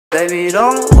Baby,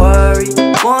 don't worry,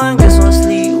 go and get some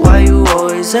sleep. Why you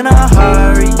always in a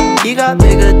hurry? You got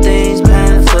bigger things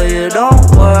planned for you,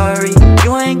 don't worry.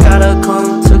 You ain't gotta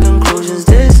come to conclusions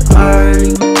this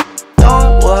early.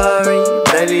 Don't worry,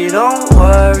 baby, don't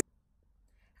worry.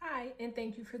 Hi, and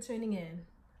thank you for tuning in.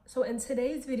 So in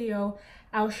today's video,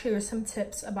 I'll share some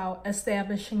tips about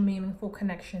establishing meaningful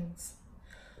connections.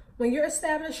 When you're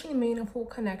establishing meaningful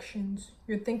connections,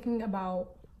 you're thinking about,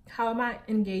 how am I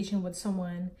engaging with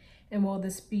someone? And will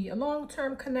this be a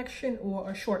long-term connection or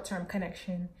a short-term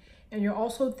connection? And you're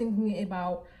also thinking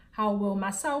about, how will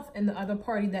myself and the other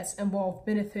party that's involved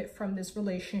benefit from this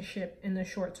relationship in the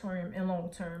short term and long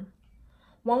term?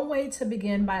 One way to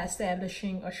begin by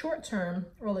establishing a short-term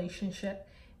relationship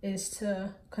is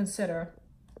to consider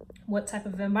what type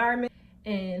of environment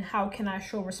and how can I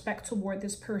show respect toward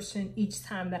this person each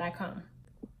time that I come.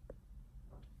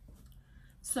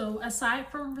 So aside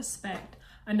from respect,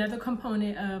 another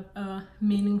component of a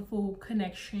meaningful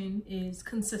connection is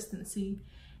consistency.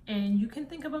 And you can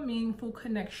think of a meaningful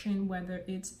connection, whether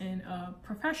it's in a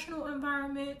professional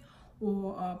environment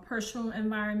or a personal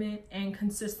environment, and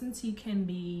consistency can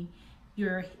be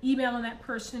you're emailing that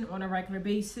person on a regular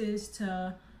basis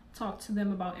to talk to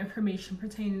them about information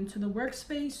pertaining to the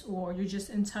workspace, or you're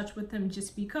just in touch with them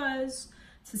just because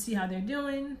to see how they're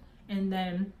doing. And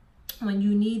then when you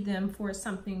need them for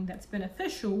something that's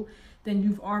beneficial, then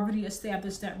you've already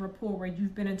established that rapport where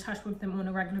you've been in touch with them on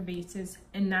a regular basis,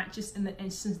 and not just in the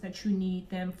instance that you need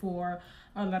them for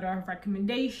a letter of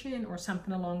recommendation or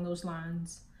something along those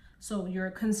lines. So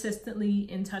you're consistently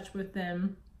in touch with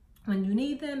them when you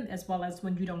need them as well as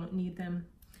when you don't need them.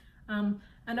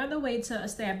 Another way to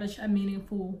establish a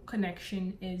meaningful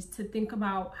connection is to think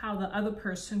about how the other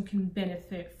person can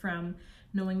benefit from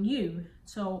knowing you.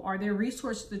 So are there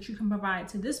resources that you can provide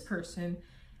to this person?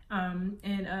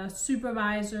 And a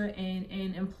supervisor and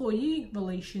an employee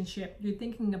relationship, you're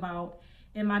thinking about,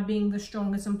 am I being the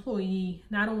strongest employee,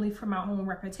 not only for my own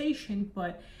reputation,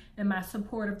 but am I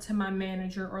supportive to my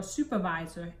manager or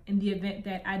supervisor in the event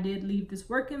that I did leave this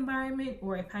work environment,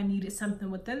 or if I needed something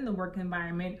within the work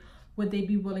environment, would they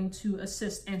be willing to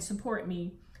assist and support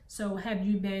me? So have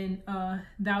you been a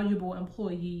valuable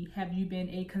employee? Have you been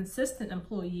a consistent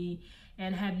employee?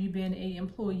 And have you been an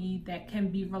employee that can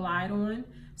be relied on?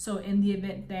 So in the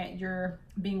event that you're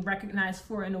being recognized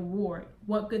for an award,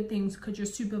 what good things could your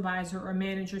supervisor or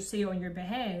manager say on your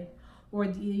behalf? Or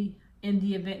in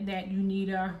the event that you need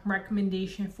a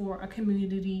recommendation for a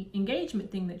community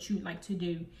engagement thing that you'd like to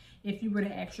do, if you were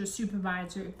to ask your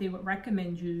supervisor if they would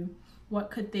recommend you, what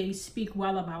could they speak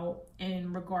well about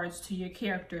in regards to your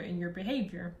character and your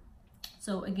behavior?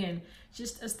 So again,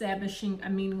 just establishing a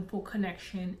meaningful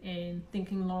connection and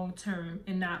thinking long term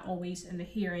and not always in the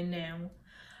here and now.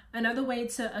 Another way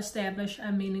to establish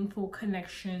a meaningful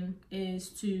connection is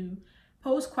to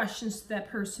pose questions to that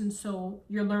person, so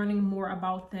you're learning more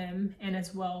about them and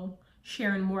as well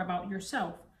sharing more about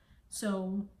yourself.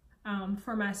 So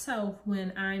for myself,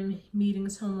 when I'm meeting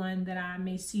someone that I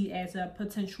may see as a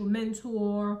potential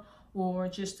mentor or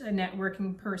just a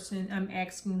networking person, I'm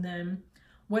asking them,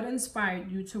 what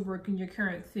inspired you to work in your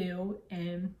current field,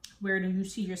 and where do you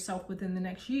see yourself within the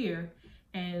next year?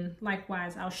 And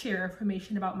likewise, I'll share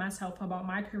information about myself, about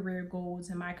my career goals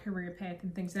and my career path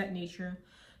and things of that nature.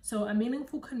 So a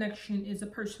meaningful connection is a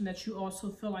person that you also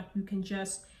feel like you can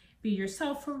just be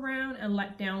yourself around and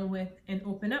let down with and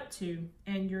open up to,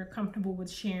 and you're comfortable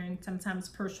with sharing sometimes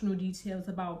personal details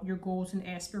about your goals and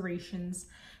aspirations,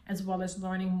 as well as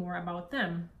learning more about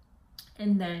them.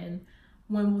 And then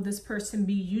when will this person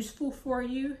be useful for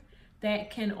you?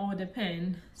 That can all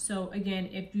depend. So again,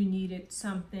 if you needed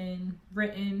something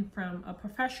written from a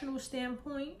professional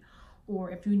standpoint, or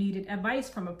if you needed advice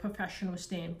from a professional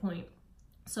standpoint.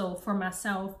 So for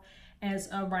myself, as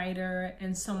a writer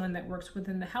and someone that works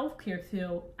within the healthcare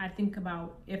field, I think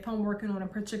about, if I'm working on a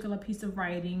particular piece of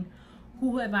writing,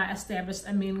 who have I established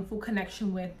a meaningful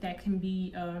connection with that can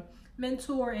be a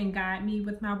mentor and guide me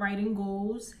with my writing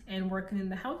goals? And working in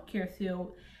the healthcare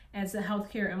field as a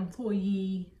healthcare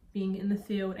employee, being in the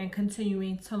field and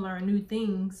continuing to learn new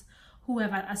things, who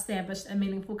have I established a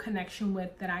meaningful connection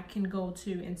with that I can go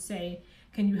to and say,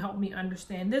 can you help me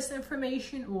understand this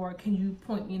information, or can you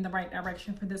point me in the right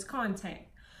direction for this contact?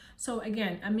 So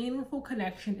again, a meaningful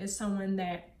connection is someone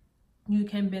that you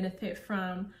can benefit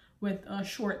from with a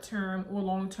short-term or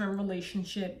long-term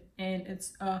relationship, and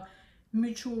it's a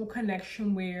mutual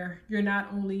connection where you're not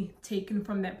only taking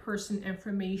from that person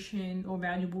information or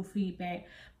valuable feedback,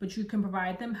 but you can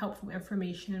provide them helpful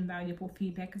information and valuable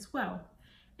feedback as well.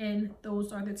 And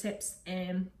those are the tips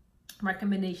and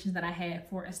recommendations that I have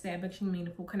for establishing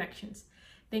meaningful connections.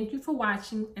 Thank you for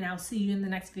watching, and I'll see you in the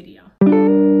next video.